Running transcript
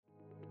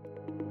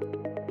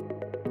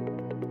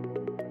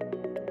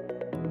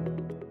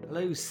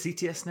Hello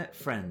CTSNet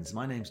friends,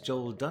 my name's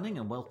Joel Dunning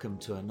and welcome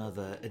to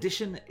another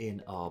edition in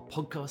our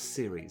podcast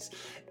series.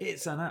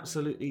 It's an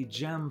absolutely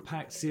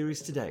jam-packed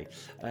series today.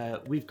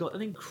 We've got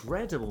an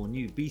incredible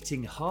new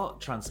beating heart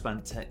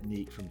transplant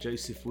technique from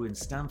Joseph Wu in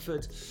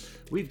Stanford.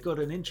 We've got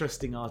an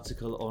interesting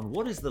article on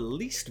what is the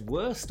least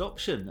worst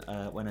option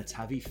when a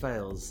TAVI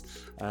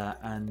fails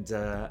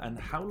and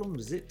how long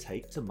does it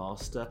take to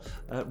master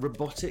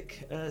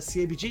robotic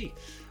CABG.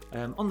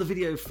 On the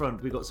video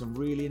front, we've got some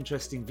really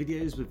interesting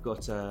videos. We've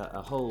got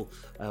a whole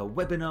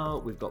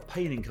webinar, we've got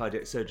pain in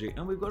cardiac surgery,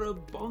 and we've got a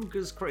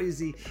bonkers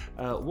crazy,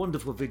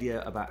 wonderful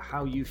video about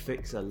how you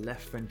fix a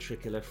left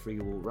ventricular free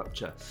wall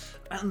rupture.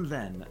 And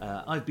then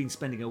I've been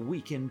spending a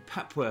week in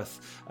Papworth,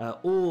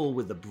 all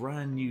with the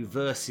brand new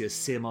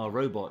Versius CMR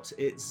robot.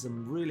 It's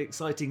some really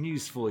exciting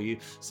news for you,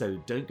 so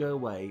don't go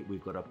away.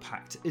 We've got a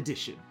packed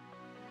edition.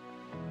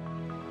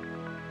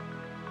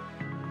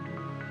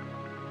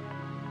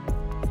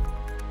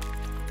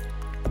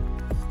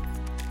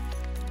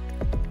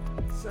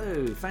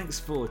 So, thanks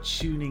for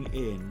tuning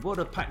in. What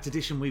a packed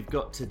edition we've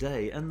got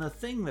today. And the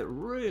thing that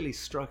really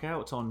struck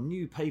out on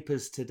new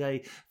papers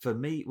today for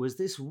me was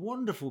this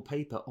wonderful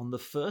paper on the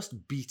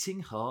first beating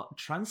heart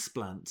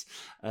transplant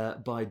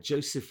by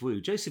Joseph Wu.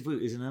 Joseph Wu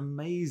is an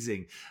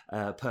amazing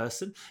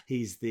person.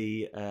 He's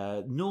the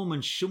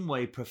Norman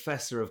Shumway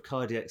Professor of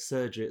Cardiac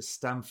Surgery at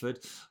Stanford.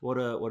 What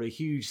a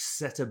huge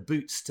set of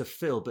boots to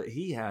fill, but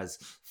he has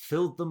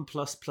filled them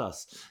plus.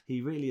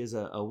 He really is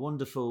a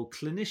wonderful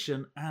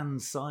clinician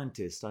and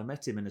scientist. I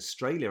met him in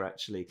Australia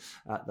actually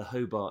at the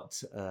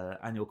Hobart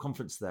annual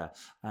conference there,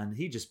 and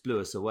he just blew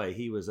us away.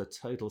 He was a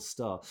total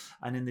star.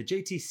 And in the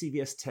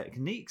JTCVS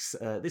Techniques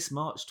this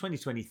March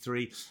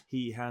 2023,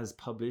 he has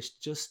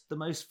published just the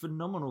most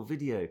phenomenal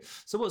video.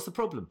 So what's the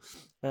problem?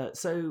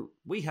 So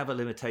we have a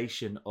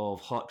limitation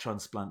of heart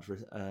transplant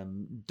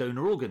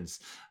donor organs,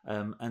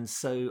 and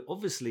so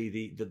obviously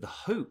the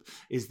hope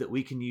is that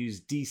we can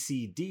use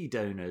DCD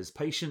donors,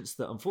 patients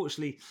that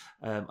unfortunately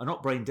are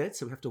not brain dead,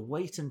 so we have to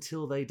wait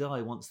until they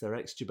die once they're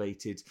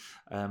extubated,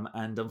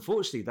 and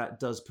unfortunately that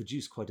does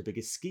produce quite a big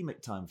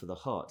ischemic time for the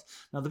heart.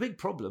 Now the big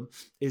problem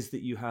is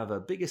that you have a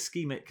big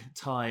ischemic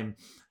time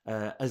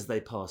as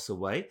they pass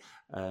away,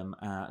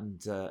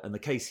 and the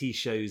case he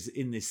shows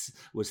in this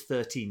was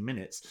 13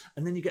 minutes,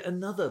 and then you get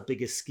another big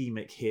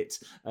ischemic hit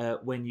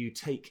when you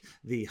take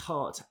the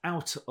heart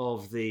out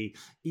of the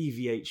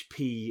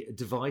EVHP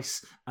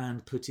device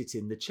and put it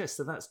in the chest.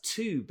 So that's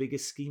two big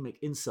ischemic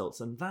insults,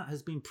 and that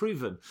has been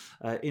proven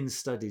in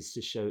studies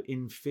to show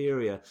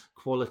inferior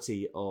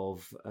quality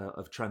of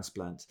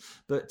transplant.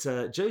 But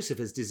Joseph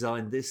has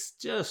designed this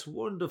just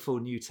wonderful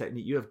new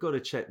technique. You have got to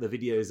check the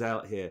videos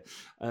out here.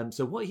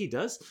 So what he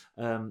does,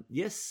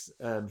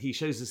 he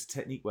shows us a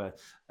technique where,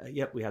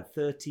 we had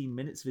 13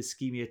 minutes of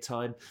ischemia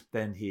time.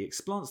 Then he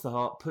explants the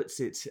heart, puts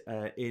it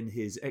in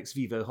his ex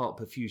vivo heart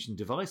perfusion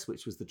device,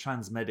 which was the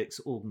Transmedics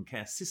organ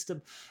care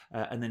system,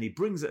 and then he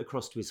brings it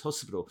across to his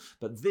hospital.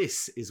 But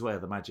this is where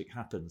the magic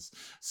happens.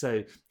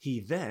 So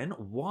he then,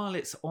 while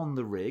it's on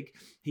the rig,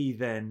 he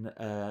then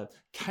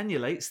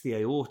cannulates the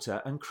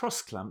aorta and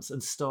cross clamps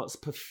and starts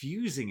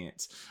perfusing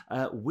it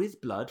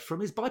with blood from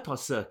his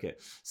bypass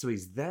circuit. So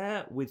he's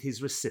there with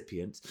his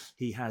recipient.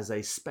 He has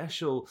a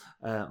special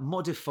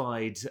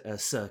modified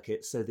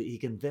circuit so that he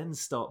can then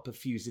start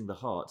perfusing the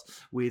heart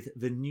with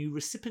the new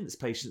recipient's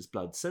patient's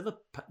blood. So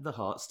the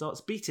heart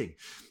starts beating.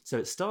 So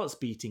it starts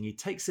beating, he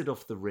takes it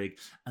off the rig,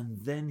 and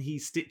then he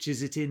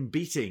stitches it in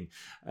beating.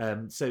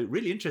 So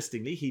really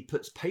interestingly, he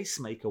puts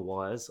pacemaker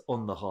wires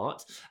on the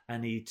heart,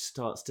 and he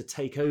starts to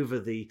take over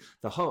the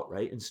heart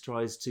rate and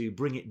tries to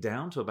bring it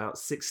down to about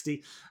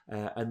 60.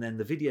 And then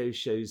the video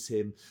shows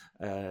him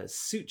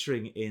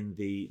suturing in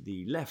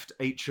the left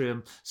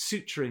atrium,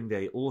 suturing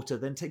the aorta,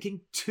 then taking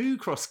two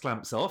cross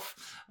clamps off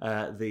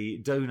the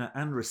donor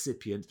and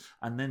recipient,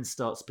 and then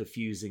starts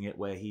perfusing it,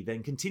 where he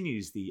then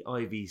continues the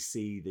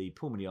IVC, the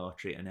pulmonary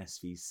artery, and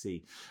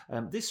SVC.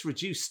 This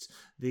reduced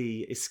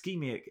the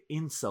ischemic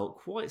insult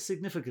quite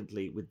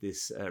significantly with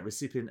this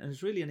recipient, and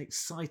is really an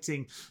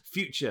exciting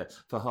future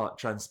for heart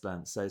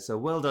transplant. So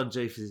well done,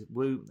 Joseph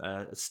Wu,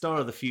 star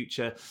of the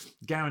future,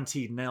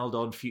 guaranteed nailed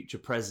on future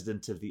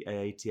president of the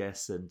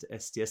AATS and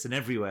STS and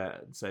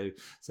everywhere. So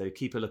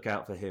keep a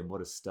lookout for him.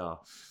 What a star.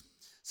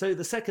 So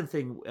the second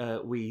thing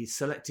we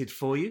selected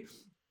for you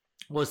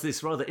was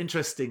this rather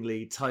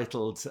interestingly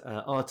titled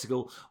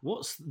article,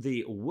 What's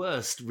the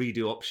Worst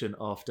Redo Option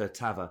After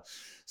TAVR?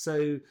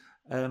 So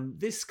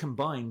this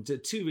combined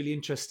two really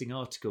interesting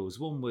articles.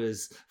 One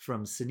was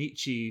from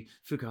Shinichi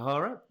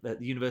Fukuhara at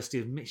the University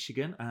of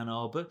Michigan, Ann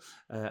Arbor,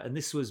 and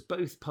this was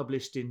both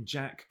published in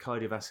JACC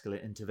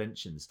Cardiovascular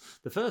Interventions.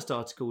 The first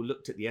article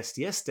looked at the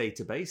STS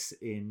database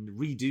in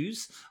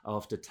redos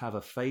after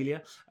TAVR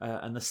failure,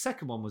 and the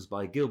second one was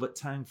by Gilbert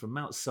Tang from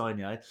Mount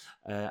Sinai,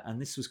 and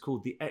this was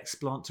called the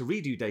Explant to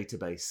Redo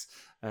database.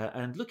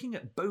 And looking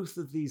at both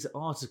of these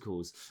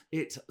articles,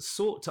 it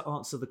sought to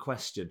answer the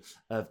question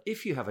of,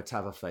 if you have a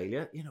TAVR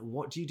failure,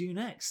 what do you do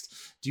next?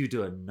 Do you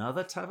do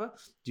another TAVR?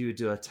 Do you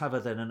do a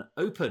TAVR then an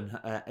open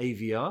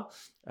AVR?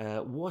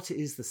 What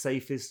is the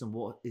safest and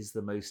what is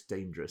the most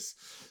dangerous?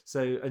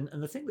 So,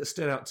 and the thing that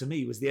stood out to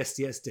me was the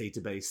STS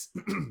database.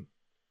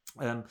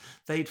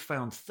 They'd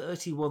found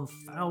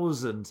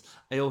 31,000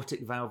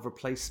 aortic valve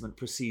replacement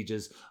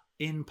procedures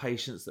in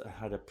patients that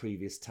had a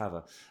previous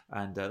TAVR.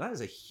 And that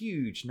is a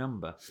huge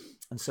number.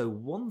 And so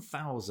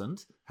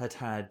 1,000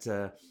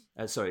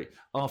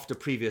 after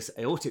previous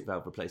aortic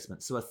valve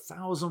replacement. So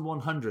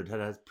 1,100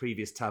 had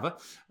previous TAVR,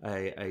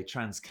 a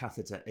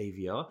transcatheter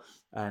AVR,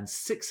 and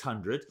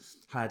 600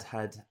 had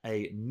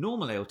a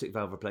normal aortic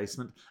valve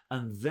replacement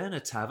and then a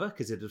TAVR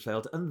because it had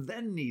failed and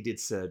then needed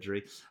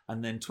surgery.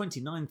 And then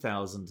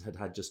 29,000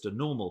 had just a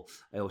normal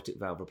aortic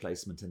valve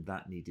replacement and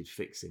that needed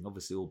fixing,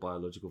 obviously all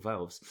biological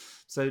valves.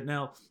 So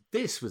now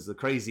this was the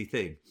crazy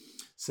thing.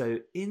 So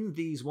in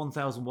these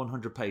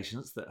 1,100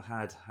 patients that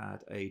had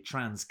a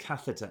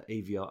transcatheter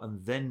AVR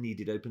and then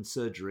needed open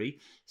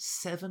surgery,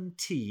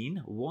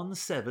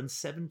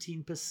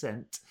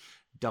 17%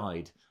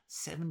 died.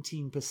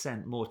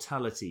 17%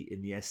 mortality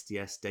in the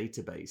STS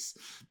database.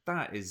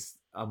 That is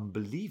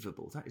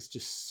unbelievable. That is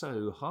just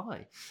so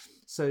high.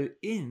 So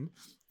in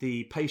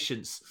the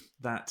patients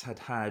that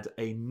had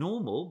a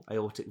normal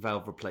aortic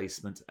valve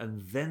replacement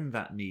and then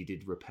that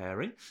needed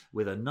repairing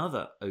with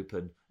another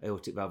open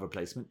aortic valve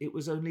replacement, it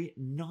was only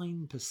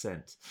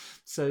 9%.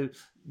 So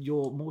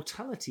your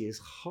mortality is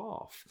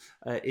half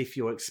if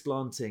you're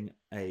explanting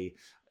a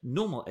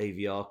normal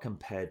AVR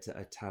compared to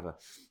a TAVR.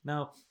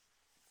 Now,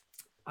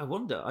 I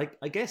wonder,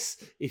 I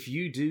guess if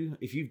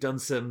you've done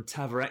some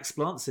TAVR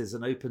explants as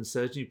an open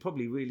surgeon, you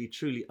probably really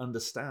truly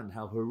understand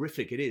how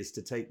horrific it is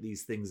to take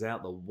these things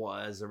out. The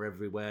wires are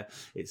everywhere.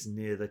 It's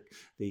near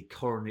the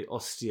coronary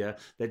ostia.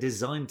 They're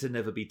designed to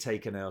never be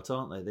taken out,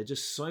 aren't they? They're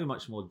just so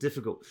much more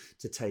difficult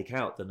to take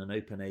out than an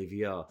open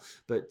AVR.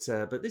 But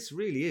this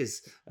really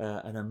is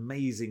an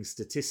amazing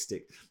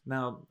statistic.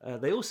 Now,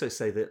 they also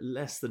say that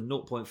less than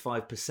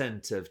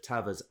 0.5% of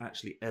TAVRs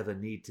actually ever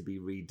need to be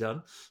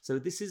redone. So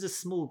this is a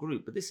small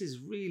group, but this is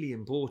really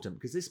important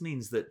because this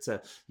means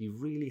that you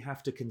really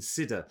have to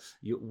consider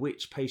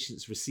which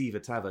patients receive a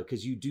TAVR,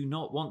 because you do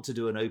not want to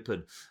do an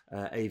open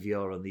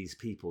AVR on these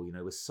people,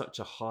 with such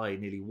a high,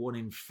 nearly 1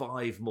 in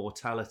 5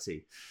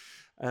 mortality.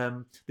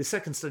 The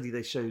second study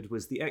they showed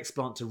was the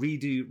explant to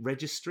redo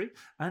registry,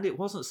 and it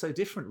wasn't so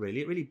different really.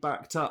 It really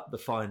backed up the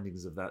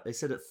findings of that. They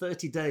said at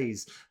 30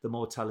 days the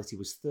mortality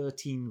was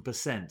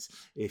 13%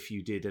 if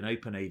you did an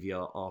open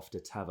AVR after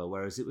TAVR,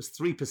 whereas it was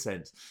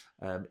 3%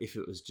 if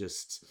it was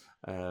just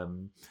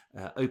open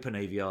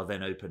AVR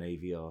then open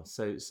AVR.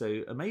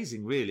 So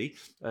amazing really,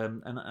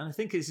 and I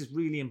think this is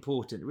really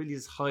important. It really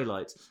does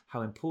highlight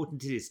how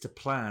important it is to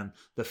plan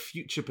the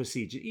future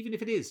procedure, even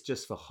if it is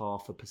just for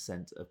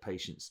 0.5% of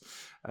patients.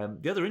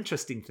 The other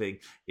interesting thing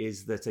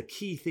is that a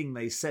key thing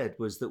they said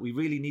was that we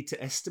really need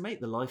to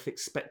estimate the life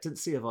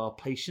expectancy of our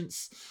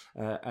patients,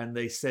 and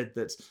they said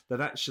that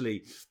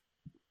actually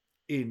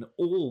in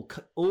all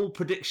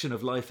prediction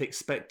of life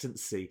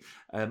expectancy,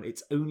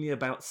 it's only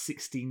about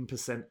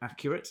 16%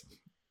 accurate.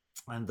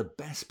 And the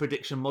best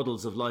prediction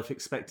models of life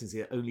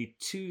expectancy are only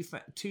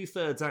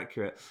two-thirds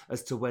accurate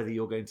as to whether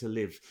you're going to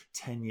live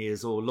 10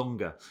 years or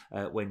longer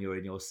when you're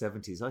in your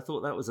 70s. I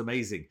thought that was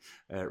amazing,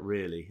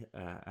 really,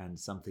 and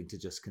something to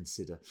just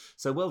consider.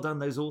 So well done,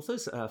 those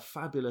authors.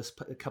 Fabulous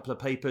couple of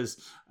papers.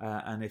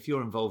 And if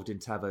you're involved in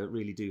TAVR,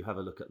 really do have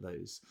a look at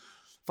those.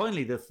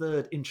 Finally, the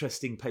third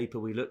interesting paper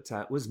we looked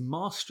at was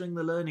Mastering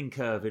the Learning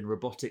Curve in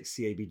Robotic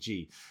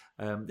CABG.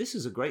 This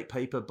is a great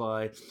paper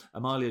by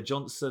Amalia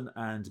Johnson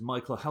and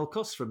Michael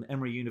Halkos from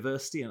Emory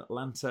University in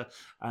Atlanta,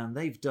 and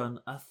they've done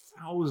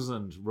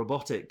 1,000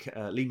 robotic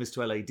lemurs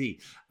to LAD,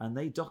 and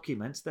they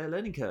document their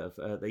learning curve.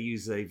 They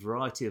use a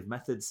variety of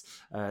methods.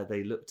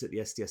 They looked at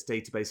the STS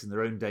database and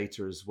their own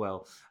data as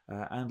well,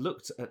 and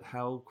looked at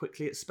how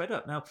quickly it sped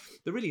up. Now,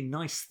 the really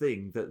nice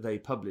thing that they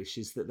publish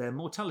is that their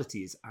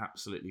mortality is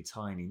absolutely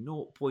tiny,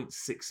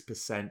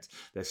 0.6%.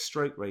 Their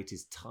stroke rate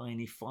is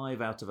tiny,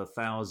 5 out of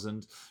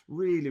 1,000,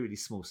 really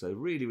small, so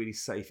really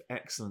safe,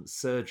 excellent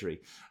surgery.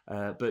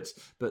 But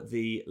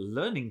the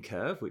learning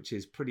curve, which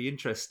is pretty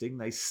interesting,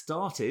 they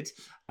started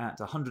at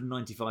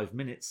 195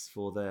 minutes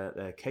for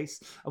their case.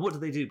 And what do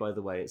they do, by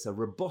the way? It's a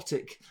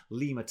robotic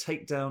lemur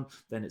takedown,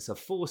 then it's a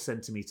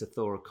 4-centimeter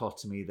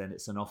thoracotomy, then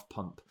it's an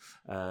off-pump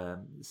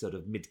sort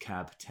of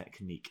mid-cab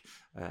technique.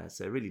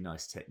 So really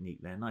nice technique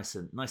there, nice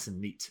and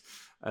neat.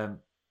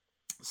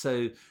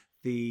 So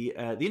the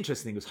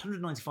interesting thing was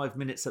 195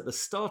 minutes at the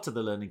start of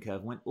the learning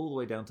curve, went all the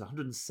way down to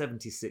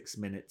 176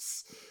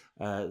 minutes.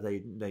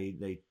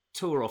 They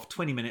tour off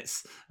 20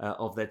 minutes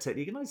of their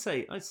technique, and I'd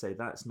say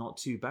that's not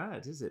too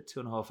bad, is it?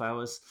 2.5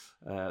 hours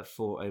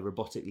for a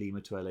robotic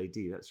Lima to LAD.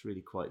 That's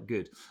really quite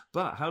good.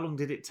 But how long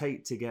did it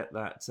take to get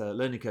that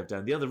learning curve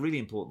down? The other really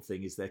important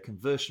thing is their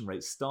conversion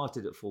rate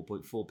started at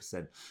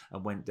 4.4%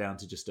 and went down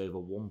to just over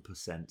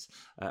 1%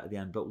 at the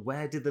end. But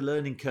where did the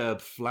learning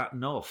curve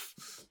flatten off?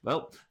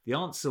 Well, the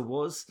answer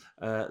was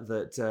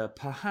that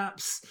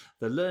perhaps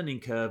the learning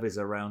curve is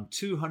around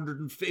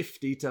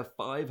 250 to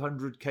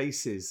 500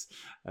 cases.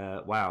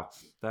 Wow,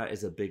 that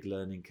is a big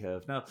learning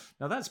curve. Now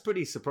that's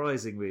pretty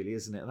surprising, really,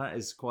 isn't it? That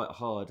is quite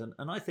hard.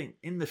 And I think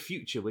in the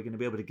future, we're going to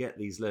be able to get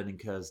these learning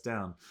curves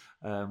down.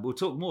 We'll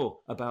talk more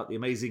about the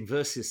amazing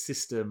Versius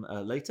system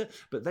later,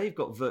 but they've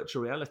got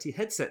virtual reality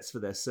headsets for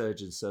their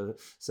surgeons.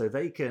 So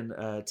they can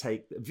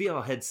take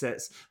VR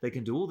headsets, they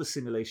can do all the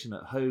simulation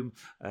at home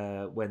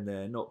when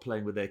they're not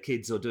playing with their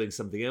kids or doing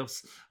something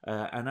else.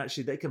 And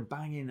actually, they can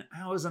bang in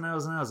hours and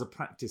hours and hours of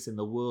practice in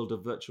the world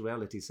of virtual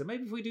reality. So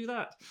maybe if we do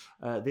that,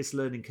 this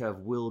learning curve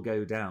will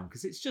go down,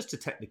 because it's just a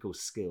technical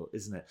skill,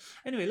 isn't it?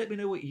 Anyway, let me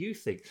know what you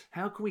think.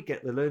 How can we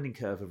get the learning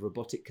curve of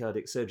robotic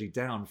cardiac surgery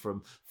down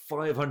from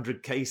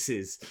 500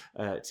 cases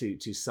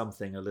to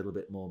something a little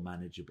bit more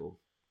manageable?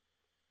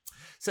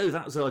 So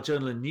that was our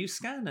journal and news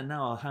scan, and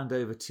now I'll hand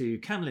over to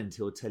Camlin,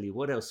 who will tell you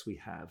what else we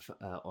have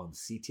on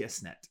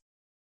CTSNet.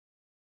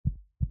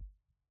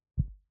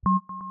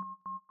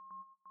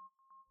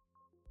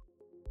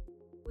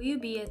 Will you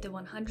be at the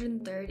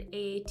 103rd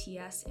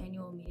AATS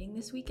annual meeting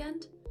this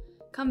weekend?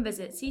 Come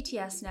visit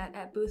CTSNet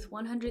at booth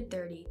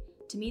 130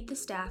 to meet the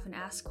staff and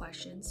ask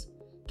questions,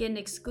 get an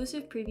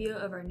exclusive preview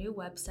of our new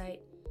website,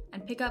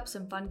 and pick up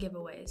some fun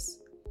giveaways.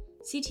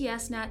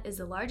 CTSNet is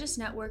the largest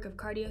network of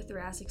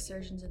cardiothoracic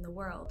surgeons in the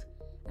world,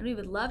 and we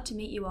would love to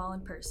meet you all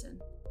in person.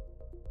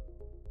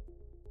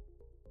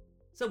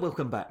 So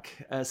welcome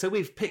back. So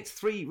we've picked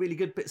 3 really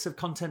good bits of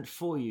content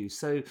for you.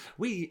 So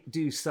we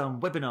do some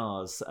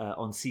webinars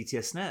on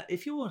CTSNet.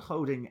 If you're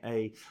holding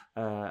a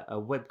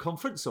web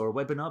conference or a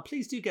webinar,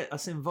 please do get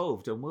us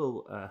involved, and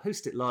we'll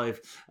host it live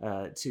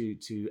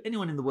to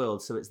anyone in the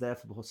world, so it's there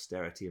for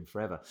posterity and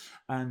forever.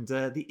 And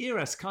the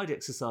ERAS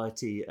Cardiac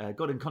Society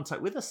got in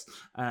contact with us,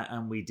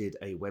 and we did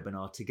a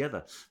webinar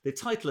together. The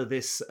title of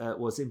this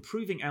was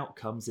Improving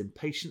Outcomes in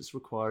Patients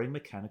Requiring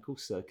Mechanical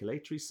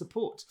Circulatory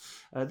Support.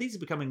 These are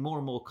becoming more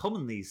and more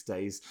common these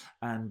days,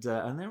 and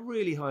they're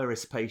really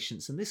high-risk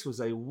patients. And this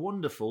was a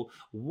wonderful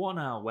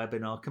 1-hour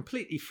webinar,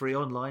 completely free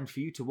online for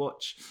you to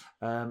watch.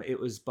 There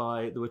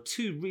were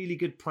 2 really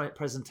good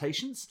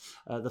presentations.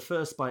 The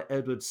first by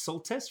Edward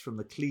Soltes from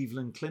the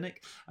Cleveland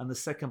Clinic, and the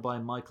second by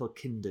Michael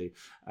Kindu.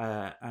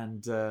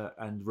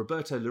 And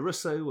Roberto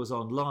Larusso was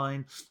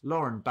online,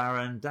 Lauren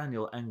Barron,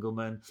 Daniel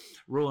Engelman,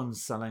 Rohan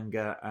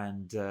Salanga,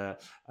 and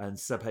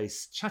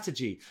Subhas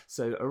Chatterjee.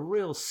 So a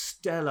real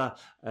stellar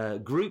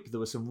group. There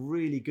were some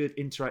really good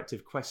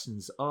interactive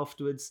questions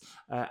afterwards.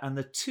 And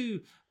the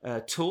 2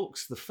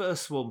 talks, the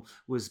first one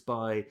was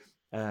by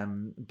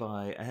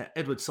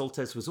Edward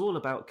Soltes, was all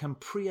about can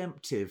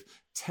preemptive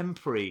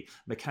temporary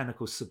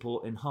mechanical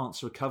support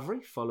enhance recovery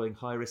following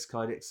high-risk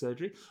cardiac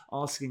surgery,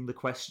 asking the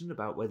question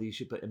about whether you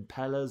should put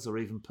impellers or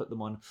even put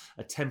them on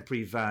a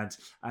temporary VAD,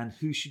 and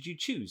who should you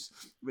choose.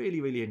 Really,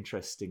 really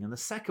interesting. And the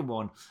second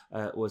one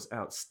was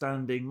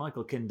outstanding.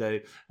 Michael Kindo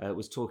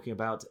was talking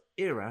about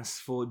ERAS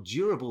for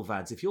durable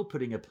VADs. If you're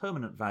putting a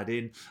permanent VAD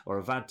in, or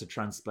a VAD to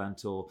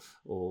transplant, or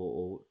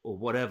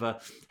whatever,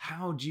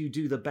 how do you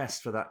do the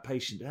best for that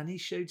patient? And he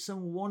showed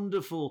some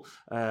wonderful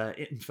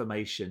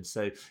information.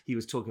 So he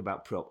was talking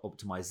about pre-op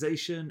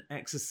optimization,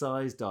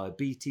 exercise,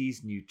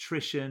 diabetes,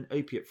 nutrition,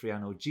 opiate-free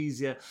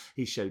analgesia.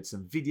 He showed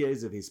some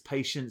videos of his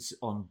patients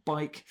on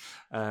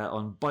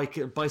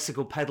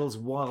bicycle pedals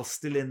while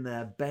still in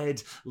their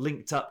bed,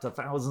 linked up to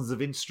thousands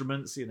of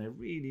instruments.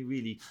 Really,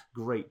 really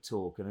great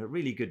talk and a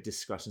really good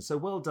discussion. So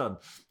well done.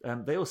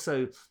 They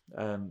also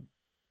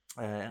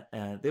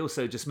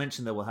just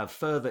mentioned that we'll have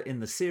further in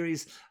the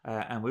series,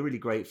 and we're really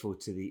grateful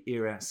to the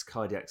ERAS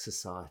Cardiac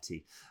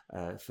Society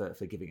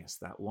for giving us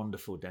that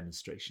wonderful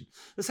demonstration.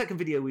 The second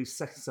video we've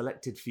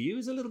selected for you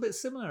is a little bit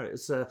similar.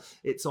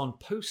 It's on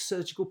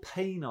post-surgical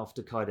pain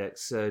after cardiac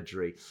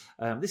surgery.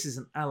 This is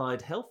an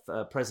Allied Health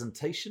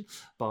presentation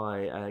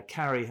by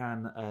Kari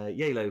Han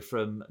Yelo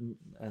from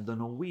the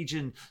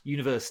Norwegian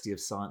University of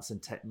Science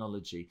and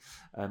Technology.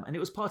 And it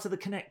was part of the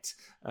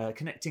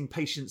Connecting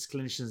Patients,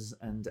 Clinicians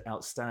and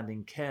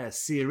Outstanding Care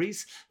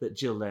series that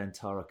Jill Lay and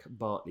Tara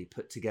Bartley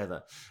put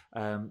together.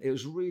 It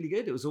was really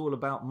good. It was all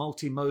about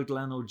multimodal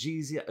analgesia,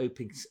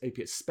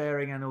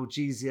 opiate-sparing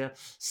analgesia,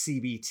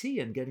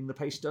 CBT, and getting the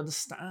patient to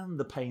understand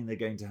the pain they're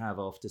going to have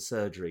after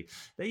surgery.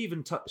 They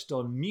even touched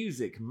on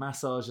music,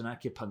 massage, and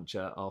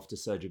acupuncture after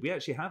surgery. We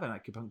actually have an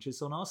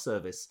acupuncturist on our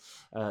service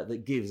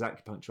that gives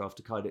acupuncture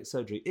after cardiac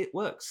surgery. It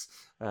works.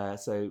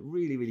 So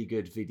really, really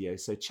good video.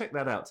 So check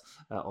that out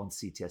on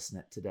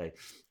CTSNet today.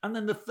 And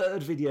then the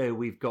third video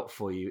we've got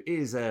for you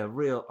is a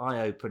real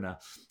eye-opener.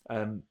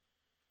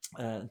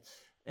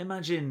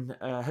 Imagine,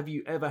 have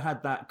you ever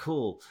had that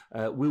call?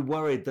 We're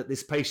worried that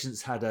this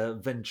patient's had a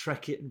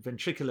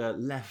ventricular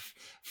left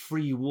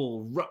free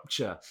wall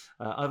rupture.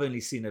 I've only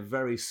seen a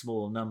very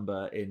small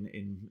number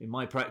in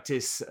my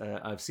practice.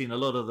 I've seen a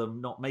lot of them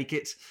not make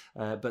it,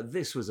 but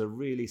this was a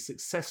really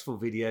successful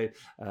video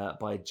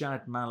by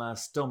Jad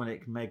Malas,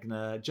 Dominic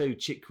Megner, Joe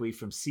Chikwi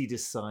from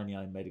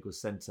Cedars-Sinai Medical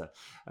Center.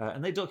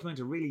 And they document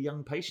a really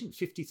young patient,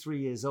 53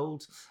 years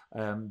old.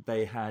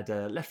 They had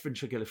a left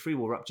ventricular free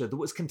wall rupture that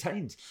was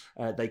contained.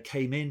 They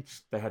came in,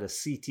 they had a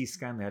CT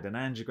scan, they had an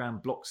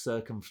angiogram, blocked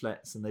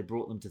circumflex, and they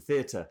brought them to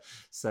theatre.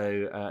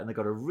 So, and they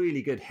got a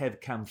really good head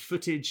cam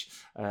footage.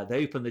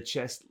 They opened the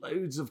chest,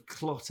 loads of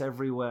clot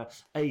everywhere,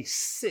 a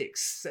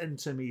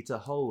 6-centimetre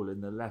hole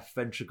in the left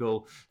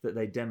ventricle that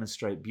they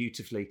demonstrate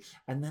beautifully.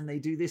 And then they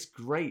do this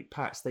great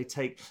patch. They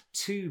take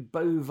 2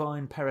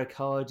 bovine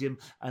pericardium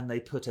and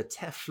they put a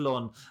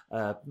Teflon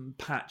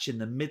patch in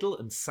the middle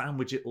and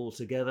sandwich it all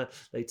together.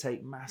 They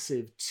take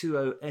massive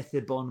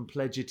 2O-ethibond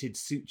plegited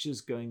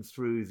sutures going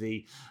through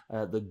the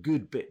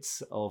good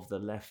bits of the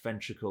left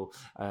ventricle,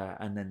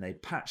 and then they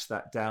patch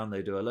that down.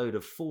 They do a load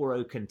of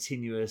 4O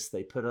continuous,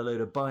 they put a load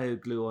of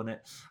bioglue on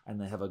it,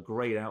 and they have a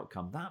great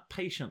outcome. That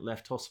patient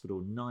left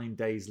hospital 9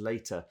 days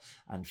later,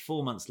 and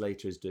 4 months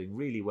later is doing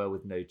really well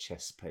with no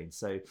chest pain.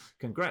 So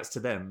congrats to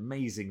them.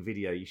 Amazing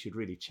video. You should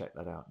really check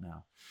that out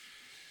now.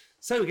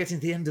 So we're getting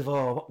to the end of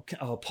our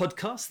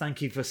podcast.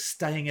 Thank you for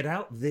staying it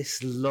out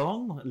this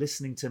long,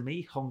 listening to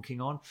me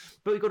honking on.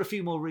 But we've got a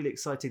few more really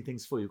exciting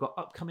things for you. We've got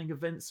upcoming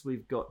events.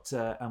 We've got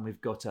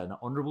an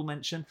honourable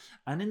mention.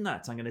 And in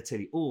that, I'm going to tell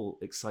you all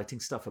exciting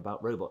stuff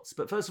about robots.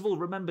 But first of all,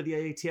 remember the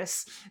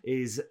AATS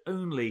is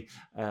only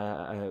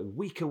a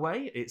week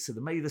away. It's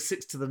May the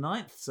 6th to the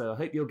 9th. So I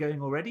hope you're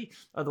going already.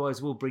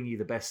 Otherwise, we'll bring you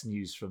the best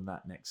news from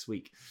that next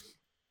week.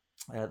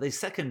 The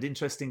second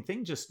interesting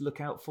thing, just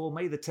look out for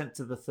May the 10th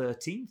to the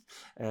 13th.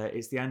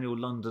 It's the annual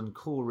London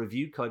Core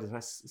Review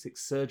Cardiothoracic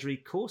Surgery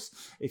course.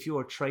 If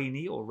you're a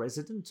trainee or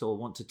resident or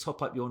want to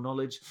top up your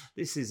knowledge,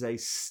 this is a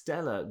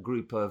stellar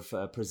group of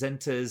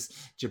presenters.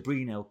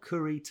 Jabreen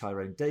El-Khoury,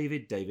 Tyrone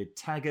David, David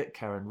Taggart,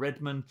 Karen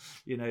Redman.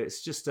 You know,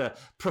 it's just a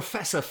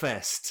professor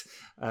fest.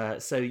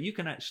 So you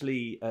can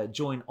actually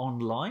join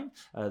online.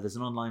 There's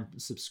an online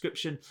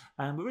subscription.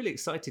 And we're really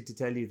excited to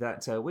tell you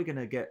that we're going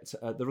to get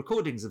the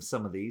recordings of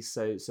some of these.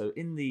 So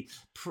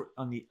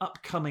on the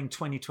upcoming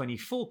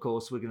 2024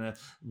 course, we're going to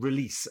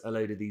release a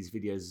load of these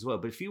videos as well.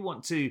 But if you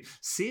want to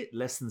see it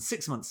less than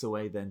 6 months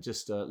away, then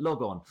just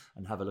log on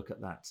and have a look at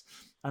that.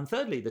 And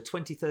thirdly, the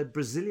 23rd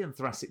Brazilian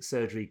Thoracic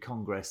Surgery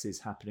Congress is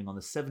happening on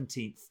the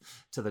 17th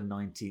to the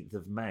 19th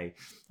of May.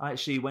 I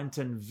actually went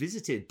and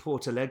visited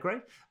Porto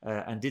Alegre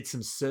and did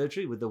some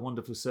surgery with the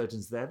wonderful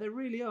surgeons there. There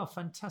really are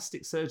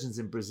fantastic surgeons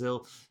in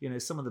Brazil. You know,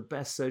 some of the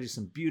best surgeons,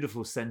 some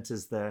beautiful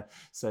centres there.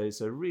 So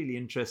really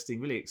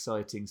interesting, really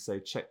exciting. So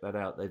check that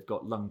out. They've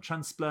got lung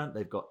transplant,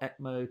 they've got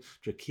ECMO,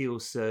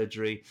 tracheal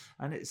surgery,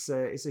 and it's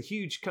a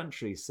huge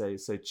country. So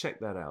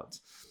check that out.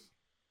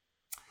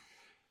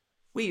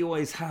 We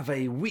always have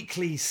a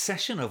weekly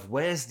session of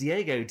Where's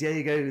Diego?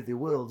 Diego, the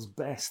world's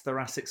best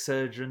thoracic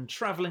surgeon,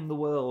 travelling the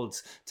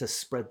world to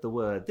spread the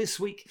word. This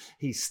week,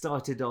 he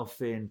started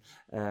off in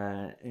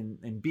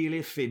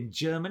Bielefeld in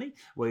Germany,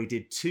 where he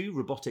did 2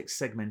 robotic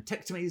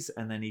segmentectomies,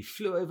 and then he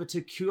flew over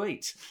to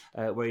Kuwait,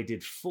 where he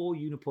did 4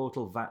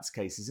 uniportal VATS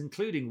cases,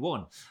 including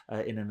one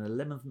in an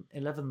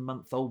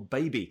 11-month-old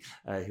baby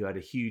who had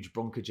a huge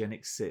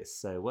bronchogenic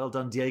cyst. So well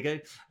done, Diego.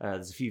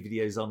 There's a few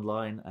videos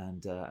online,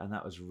 and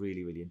that was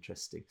really, really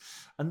interesting.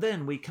 And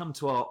then we come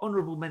to our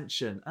honourable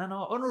mention, and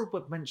our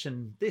honourable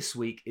mention this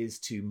week is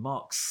to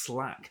Mark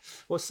Slack.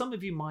 Well, some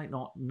of you might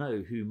not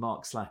know who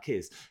Mark Slack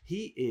is.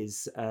 He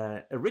is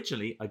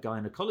originally a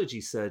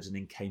gynecology surgeon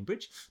in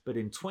Cambridge, but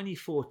in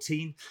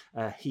 2014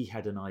 he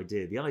had an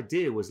idea. The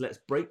idea was, let's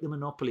break the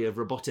monopoly of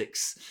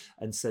robotics,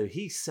 and so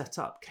he set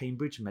up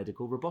Cambridge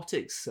Medical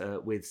Robotics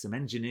with some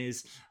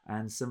engineers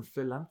and some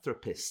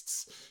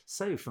philanthropists.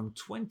 So from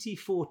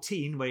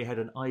 2014, where he had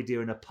an idea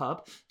in a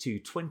pub, to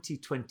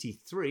 2023,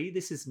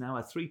 this is now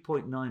a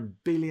 £3.9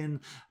 billion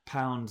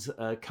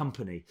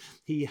company.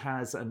 He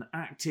has an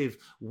active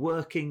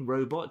working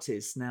robot.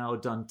 It's now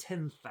done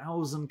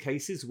 10,000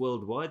 cases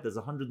worldwide. There's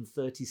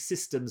 130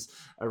 systems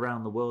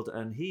around the world,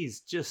 and he's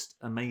just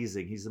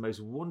amazing. He's the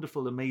most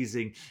wonderful,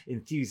 amazing,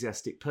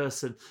 enthusiastic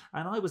person.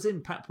 And I was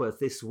in Papworth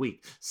this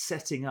week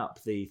setting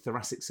up the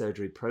thoracic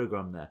surgery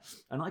program there,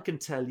 and I can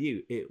tell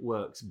you it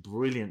works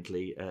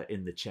brilliantly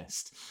in the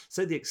chest.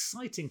 So the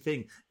exciting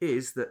thing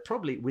is that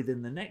probably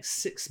within the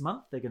next 6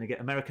 months they're going to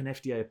get American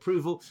FDA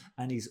approval,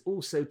 and he's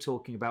also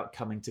talking about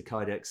coming to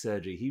cardiac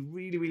surgery. He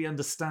really, really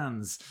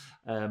understands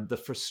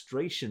the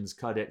frustrations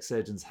cardiac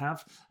surgeons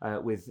have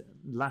with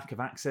lack of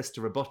access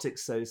to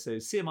robotics. So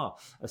CMR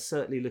are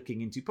certainly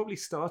looking into probably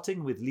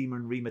starting with Lima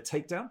and Rima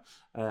takedown,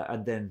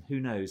 and then who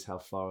knows how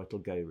far it'll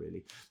go,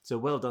 really. So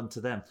well done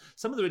to them.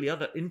 Some of the really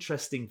other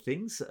interesting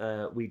things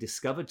we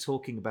discovered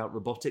talking about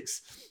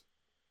robotics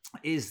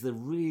is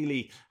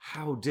really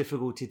how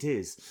difficult it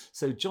is.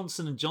 So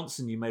Johnson &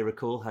 Johnson, you may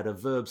recall, had a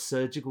Verb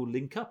Surgical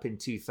link-up in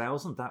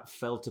 2000. That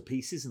fell to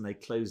pieces and they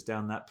closed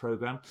down that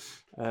program.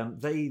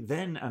 They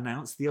then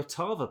announced the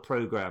Ottava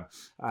program,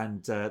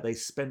 and they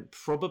spent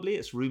probably,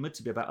 it's rumored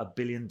to be about $1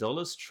 billion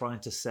trying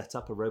to set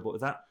up a robot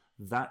with that.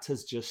 That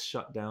has just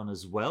shut down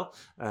as well.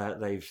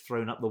 They've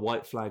thrown up the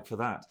white flag for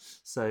that.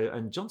 So,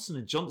 and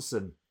Johnson &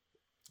 Johnson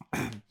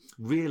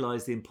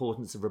realize the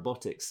importance of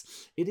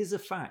robotics. It is a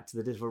fact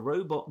that if a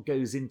robot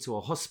goes into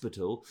a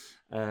hospital,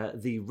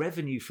 the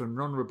revenue from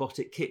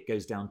non-robotic kit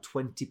goes down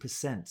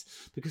 20%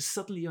 because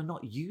suddenly you're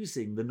not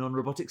using the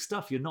non-robotic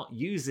stuff. You're not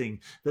using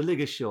the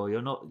LigaSure.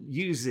 You're not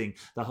using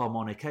the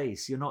Harmonic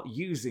Ace. You're not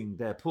using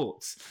their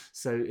ports.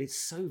 So it's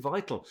so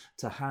vital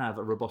to have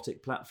a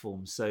robotic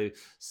platform. So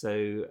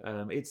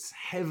it's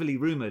heavily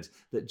rumoured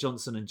that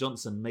Johnson &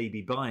 Johnson may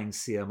be buying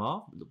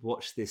CMR.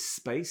 Watch this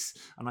space.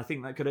 And I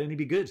think that could only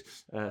be good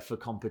for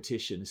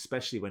competition,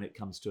 especially when it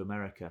comes to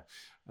America.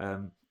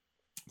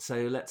 So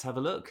let's have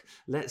a look.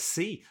 Let's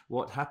see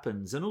what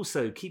happens. And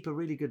also keep a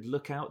really good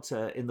lookout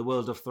in the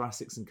world of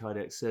thoracics and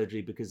cardiac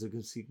surgery, because there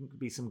could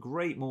be some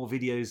great more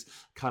videos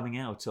coming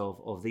out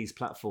of these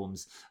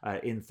platforms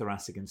in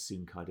thoracic and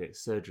soon cardiac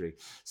surgery.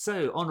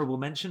 So honourable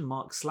mention,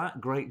 Mark Slack,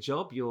 great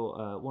job.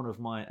 You're one of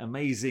my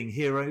amazing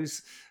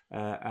heroes.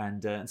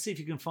 And see if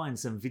you can find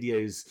some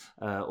videos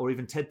or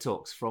even TED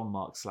Talks from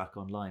Mark Slack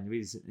online. He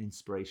is an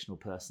inspirational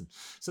person.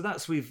 So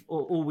that's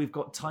all we've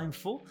got time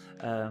for.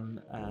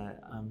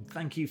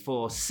 Thank you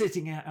for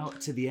sitting out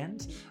to the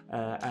end,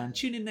 and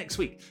tune in next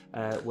week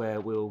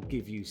where we'll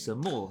give you some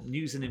more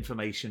news and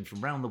information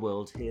from around the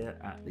world here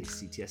at the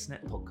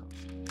CTSNet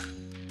podcast.